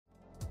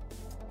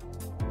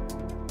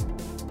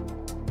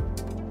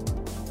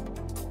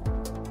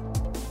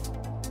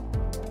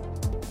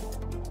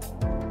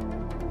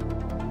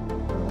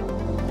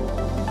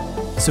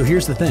So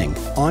here's the thing,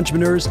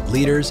 entrepreneurs,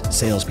 leaders,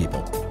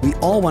 salespeople, we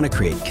all want to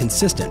create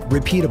consistent,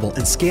 repeatable,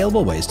 and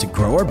scalable ways to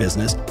grow our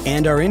business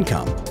and our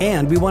income.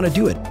 And we want to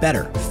do it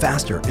better,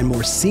 faster, and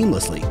more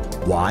seamlessly.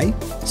 Why?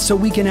 So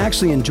we can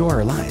actually enjoy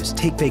our lives,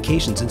 take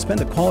vacations, and spend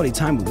the quality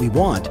time we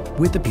want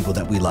with the people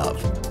that we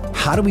love.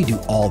 How do we do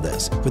all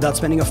this without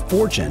spending a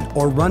fortune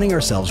or running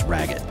ourselves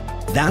ragged?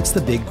 That's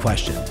the big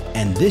question,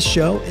 and this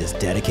show is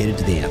dedicated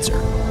to the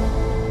answer.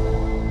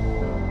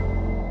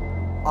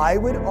 I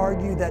would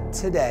argue that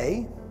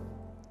today,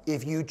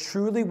 if you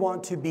truly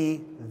want to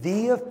be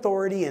the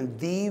authority and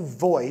the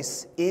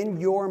voice in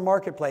your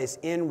marketplace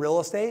in real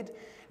estate,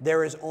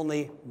 there is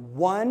only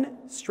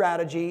one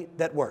strategy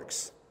that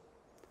works.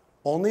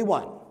 Only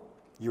one.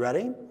 You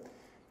ready?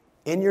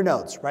 In your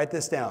notes, write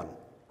this down.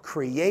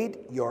 Create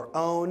your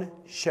own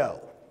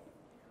show.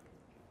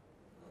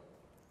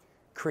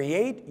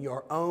 Create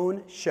your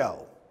own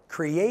show.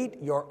 Create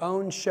your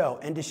own show.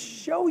 And to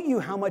show you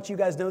how much you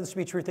guys know this to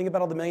be true, think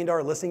about all the $1 Million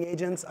Listing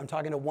agents. I'm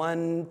talking to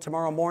one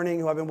tomorrow morning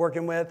who I've been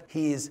working with.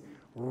 He's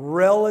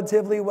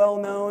relatively well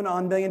known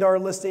on $1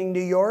 Million Listing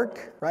New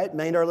York, right? $1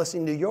 Million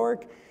Listing New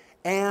York.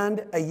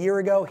 And a year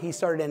ago, he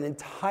started an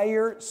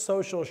entire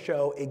social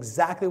show,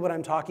 exactly what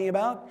I'm talking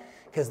about,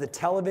 because the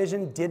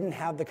television didn't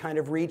have the kind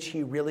of reach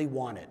he really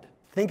wanted.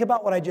 Think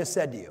about what I just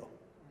said to you.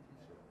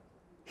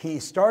 He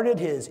started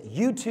his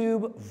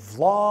YouTube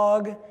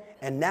vlog,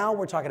 and now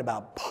we're talking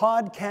about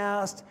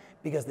podcast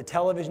because the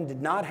television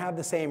did not have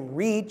the same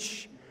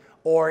reach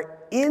or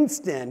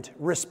instant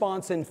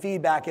response and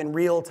feedback in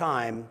real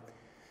time.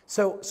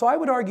 So I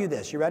would argue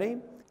this, you ready?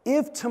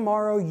 If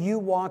tomorrow you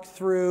walk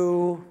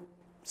through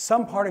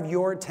some part of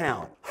your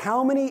town,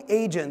 how many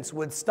agents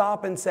would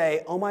stop and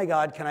say, "Oh my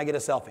God, can I get a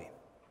selfie?"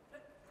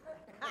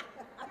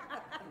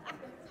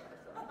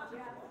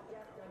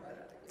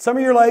 Some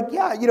of you are like,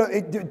 yeah,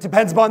 it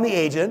depends upon the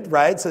agent,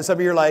 right? So some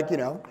of you are like,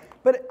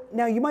 But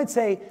now you might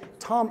say,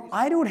 Tom,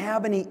 I don't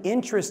have any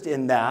interest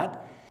in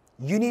that.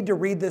 You need to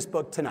read this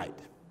book tonight.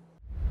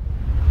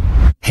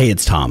 Hey,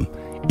 it's Tom.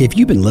 If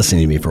you've been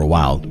listening to me for a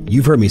while,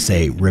 you've heard me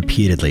say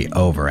repeatedly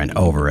over and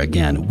over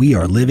again, we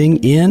are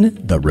living in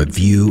the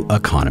review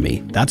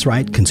economy. That's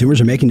right,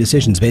 consumers are making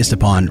decisions based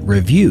upon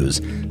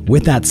reviews.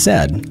 With that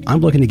said,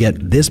 I'm looking to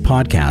get this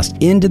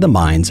podcast into the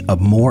minds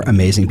of more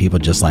amazing people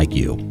just like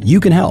you.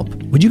 You can help.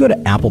 Would you go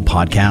to Apple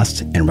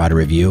Podcasts and write a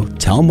review?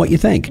 Tell them what you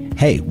think.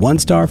 Hey, 1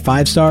 star,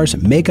 5 stars,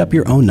 make up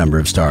your own number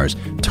of stars.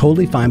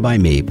 Totally fine by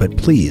me, but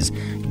please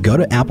go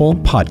to Apple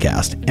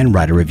Podcast and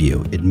write a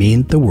review. It'd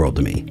mean the world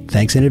to me.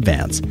 Thanks in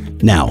advance.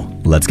 Now,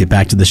 let's get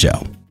back to the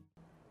show.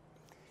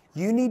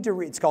 You need to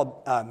read, it's called,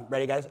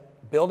 ready guys?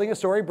 Building a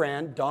Story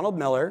Brand, Donald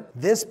Miller.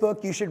 This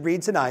book you should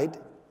read tonight.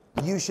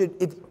 Do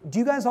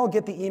you guys all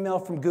get the email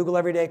from Google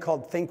every day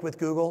called Think with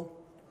Google?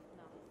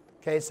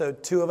 Okay, so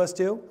 2 of us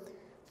do.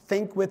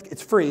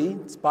 It's free.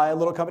 It's by a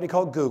little company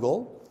called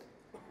Google.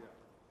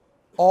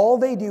 All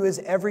they do is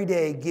every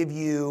day give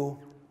you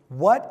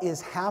what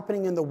is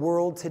happening in the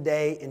world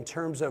today in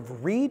terms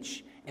of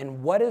reach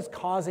and what is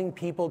causing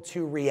people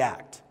to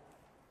react.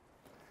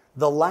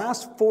 The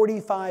last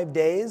 45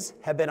 days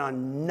have been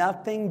on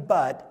nothing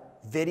but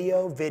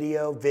video,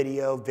 video,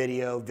 video,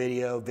 video,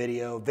 video,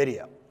 video,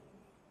 video.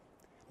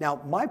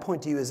 Now, my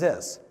point to you is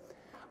this.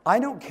 I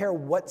don't care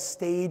what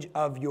stage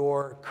of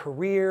your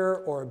career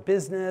or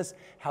business,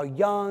 how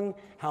young,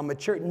 how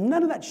mature,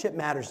 none of that shit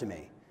matters to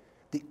me.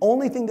 The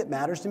only thing that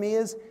matters to me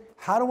is,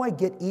 how do I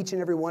get each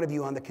and every one of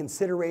you on the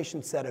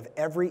consideration set of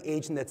every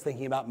agent that's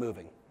thinking about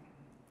moving?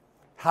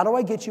 How do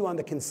I get you on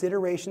the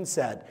consideration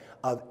set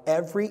of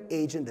every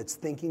agent that's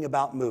thinking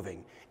about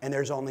moving? And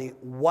there's only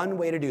one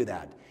way to do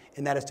that,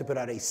 and that is to put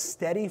out a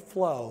steady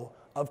flow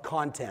of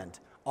content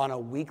on a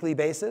weekly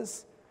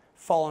basis,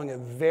 following a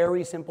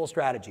very simple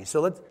strategy.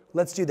 So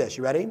let's do this.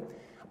 You ready?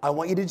 I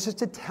want you to just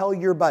to tell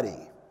your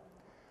buddy,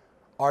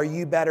 are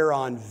you better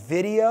on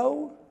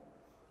video?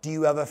 Do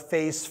you have a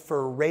face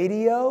for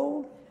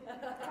radio?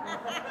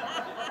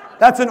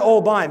 That's an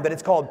old line, but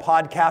it's called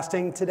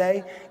podcasting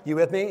today. You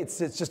with me? It's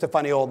just a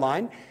funny old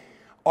line.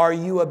 Are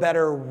you a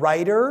better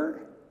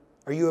writer?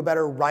 Are you a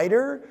better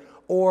writer?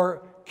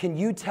 Or can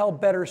you tell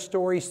better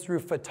stories through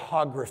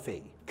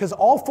photography? Because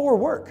all 4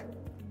 work.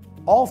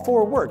 All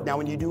 4 work. Now,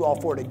 when you do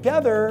all 4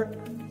 together,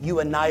 you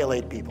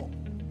annihilate people.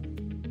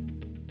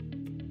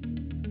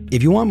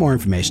 If you want more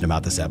information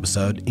about this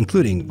episode,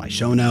 including my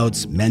show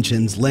notes,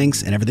 mentions,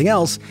 links, and everything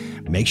else,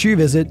 make sure you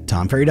visit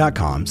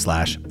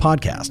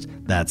tomferry.com/podcast.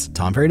 That's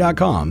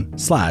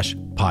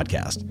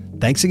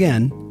tomferry.com/podcast. Thanks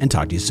again, and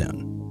talk to you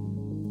soon.